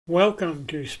Welcome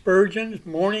to Spurgeon's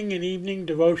Morning and Evening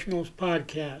Devotionals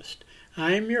Podcast.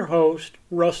 I am your host,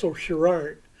 Russell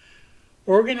Sherrard.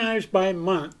 Organized by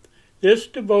month, this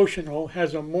devotional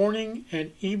has a morning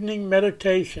and evening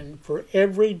meditation for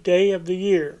every day of the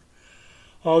year.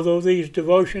 Although these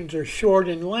devotions are short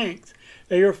in length,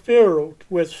 they are filled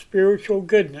with spiritual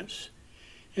goodness.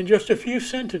 In just a few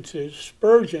sentences,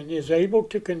 Spurgeon is able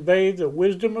to convey the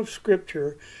wisdom of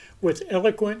Scripture with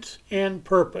eloquence and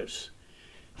purpose.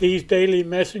 These daily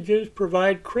messages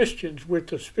provide Christians with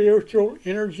the spiritual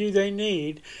energy they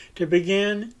need to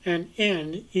begin and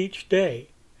end each day.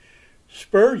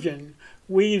 Spurgeon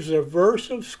weaves a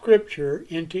verse of Scripture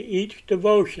into each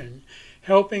devotion,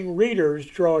 helping readers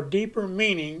draw deeper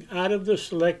meaning out of the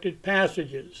selected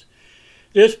passages.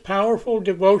 This powerful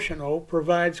devotional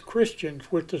provides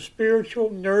Christians with the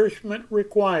spiritual nourishment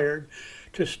required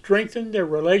to strengthen their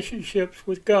relationships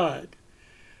with God.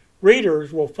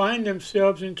 Readers will find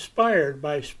themselves inspired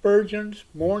by Spurgeon's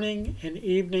morning and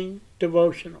evening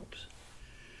devotionals.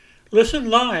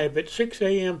 Listen live at 6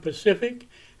 a.m. Pacific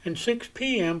and 6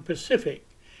 p.m. Pacific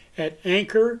at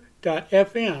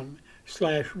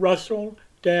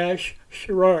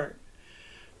anchor.fm/Russell-Sherrard.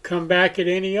 Come back at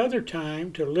any other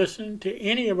time to listen to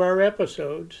any of our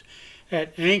episodes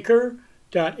at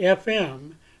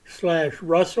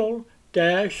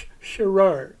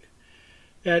anchor.fm/Russell-Sherrard.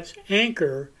 That's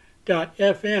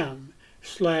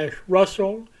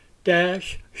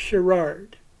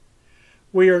anchor.fm/Russell-Sherrard.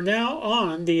 We are now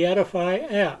on the Edify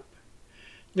app.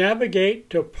 Navigate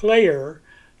to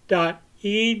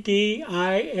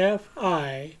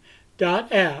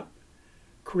player.edifi.app,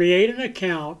 create an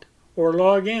account, or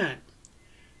log in.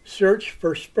 Search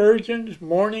for Spurgeon's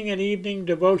Morning and Evening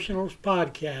Devotionals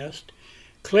Podcast,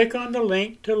 click on the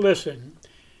link to listen,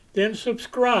 then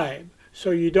subscribe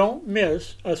so you don't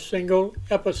miss a single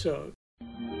episode.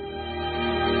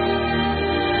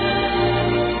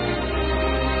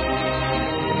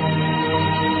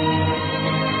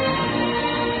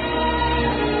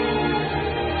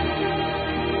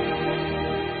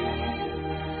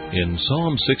 In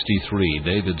Psalm 63,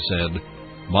 David said,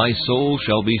 "My soul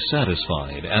shall be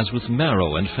satisfied as with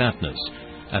marrow and fatness,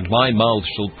 and my mouth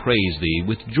shall praise thee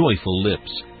with joyful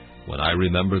lips, when I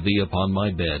remember thee upon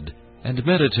my bed, and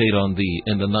meditate on thee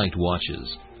in the night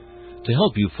watches." To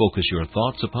help you focus your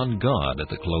thoughts upon God at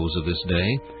the close of this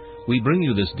day, we bring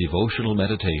you this devotional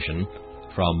meditation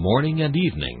from Morning and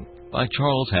Evening by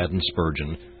Charles Haddon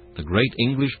Spurgeon, the great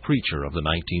English preacher of the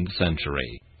 19th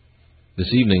century.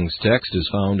 This evening's text is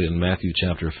found in Matthew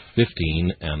chapter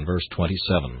 15 and verse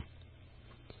 27.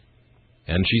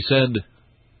 "And she said,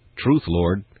 Truth,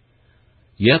 Lord,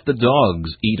 yet the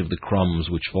dogs eat of the crumbs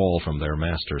which fall from their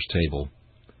master's table."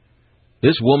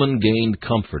 This woman gained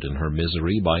comfort in her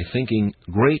misery by thinking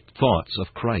great thoughts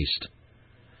of Christ.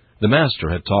 The Master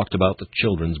had talked about the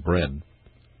children's bread.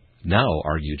 "Now,"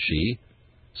 argued she,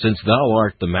 "since thou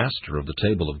art the master of the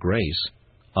table of grace,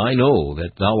 I know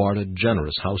that thou art a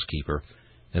generous housekeeper,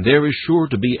 and there is sure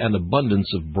to be an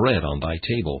abundance of bread on thy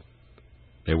table.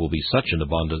 There will be such an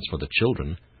abundance for the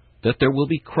children that there will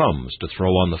be crumbs to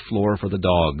throw on the floor for the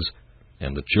dogs,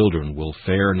 and the children will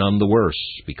fare none the worse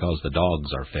because the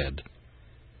dogs are fed."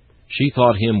 She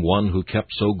thought him one who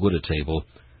kept so good a table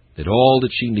that all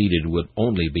that she needed would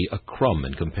only be a crumb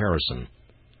in comparison.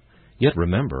 Yet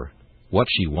remember,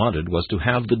 what she wanted was to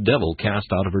have the devil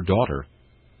cast out of her daughter.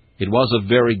 It was a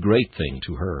very great thing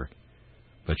to her.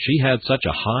 But she had such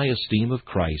a high esteem of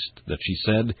Christ that she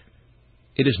said,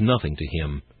 "It is nothing to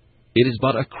him. It is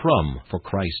but a crumb for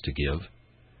Christ to give."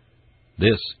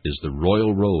 This is the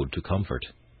royal road to comfort.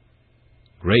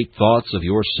 Great thoughts of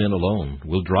your sin alone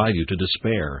will drive you to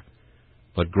despair,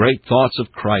 but great thoughts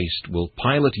of Christ will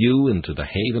pilot you into the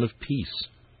haven of peace.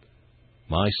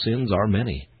 My sins are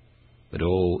many, but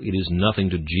oh, it is nothing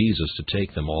to Jesus to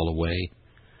take them all away.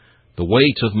 The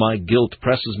weight of my guilt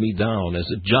presses me down as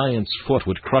a giant's foot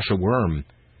would crush a worm,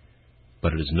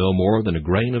 but it is no more than a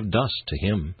grain of dust to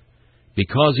him,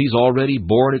 because he's already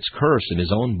borne its curse in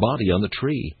his own body on the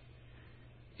tree.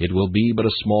 It will be but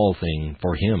a small thing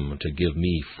for him to give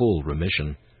me full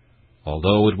remission,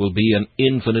 although it will be an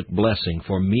infinite blessing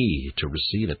for me to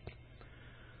receive it.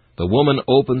 The woman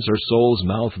opens her soul's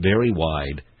mouth very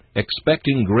wide,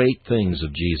 expecting great things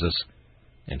of Jesus,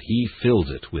 and he fills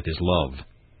it with his love.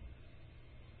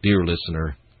 Dear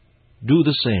listener, do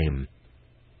the same.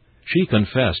 She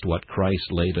confessed what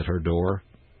Christ laid at her door,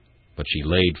 but she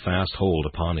laid fast hold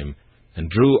upon him, and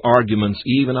drew arguments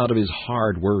even out of his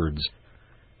hard words.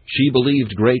 She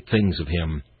believed great things of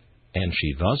him, and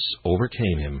she thus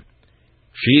overcame him.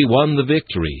 She won the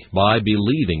victory by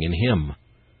believing in him.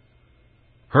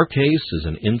 Her case is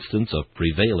an instance of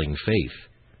prevailing faith,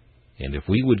 and if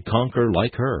we would conquer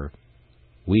like her,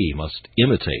 we must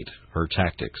imitate her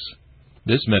tactics.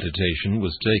 This meditation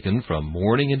was taken from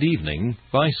Morning and Evening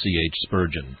by C.H.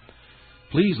 Spurgeon.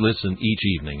 Please listen each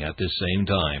evening at this same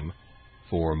time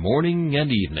for Morning and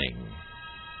Evening.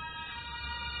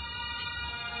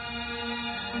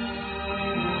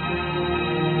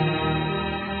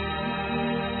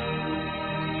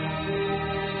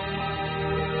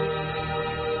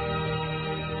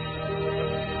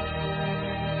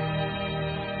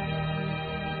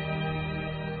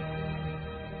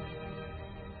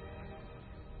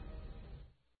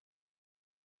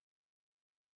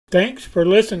 Thanks for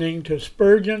listening to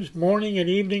Spurgeon's Morning and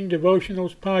Evening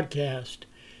Devotionals podcast.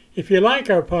 If you like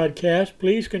our podcast,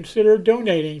 please consider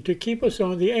donating to keep us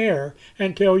on the air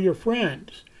and tell your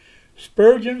friends.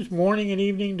 Spurgeon's Morning and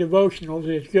Evening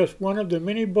Devotionals is just one of the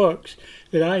many books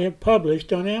that I have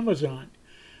published on Amazon.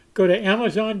 Go to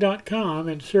Amazon.com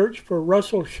and search for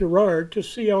Russell Sherrard to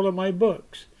see all of my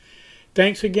books.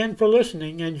 Thanks again for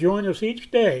listening, and join us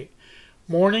each day,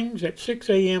 mornings at 6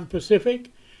 a.m.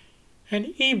 Pacific, and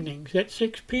evenings at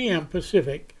 6 p.m.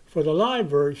 Pacific for the live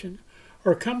version,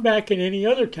 or come back at any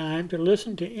other time to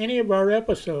listen to any of our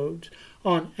episodes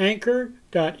on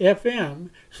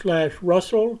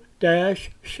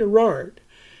anchor.fm/Russell-Sherrard.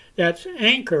 That's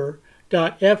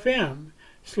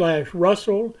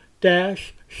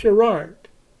anchor.fm/Russell-Sherrard.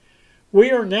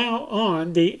 We are now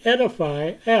on the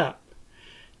Edify app.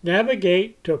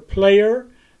 Navigate to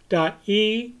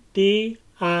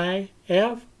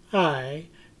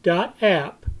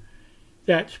player.edifi.app.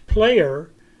 That's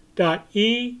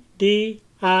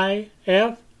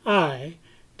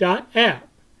player.edifi.app.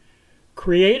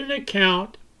 Create an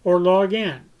account or log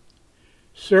in.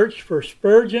 Search for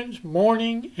Spurgeon's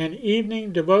Morning and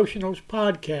Evening Devotionals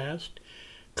podcast.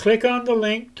 Click on the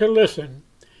link to listen,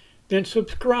 then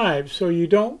subscribe so you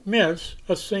don't miss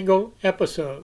a single episode.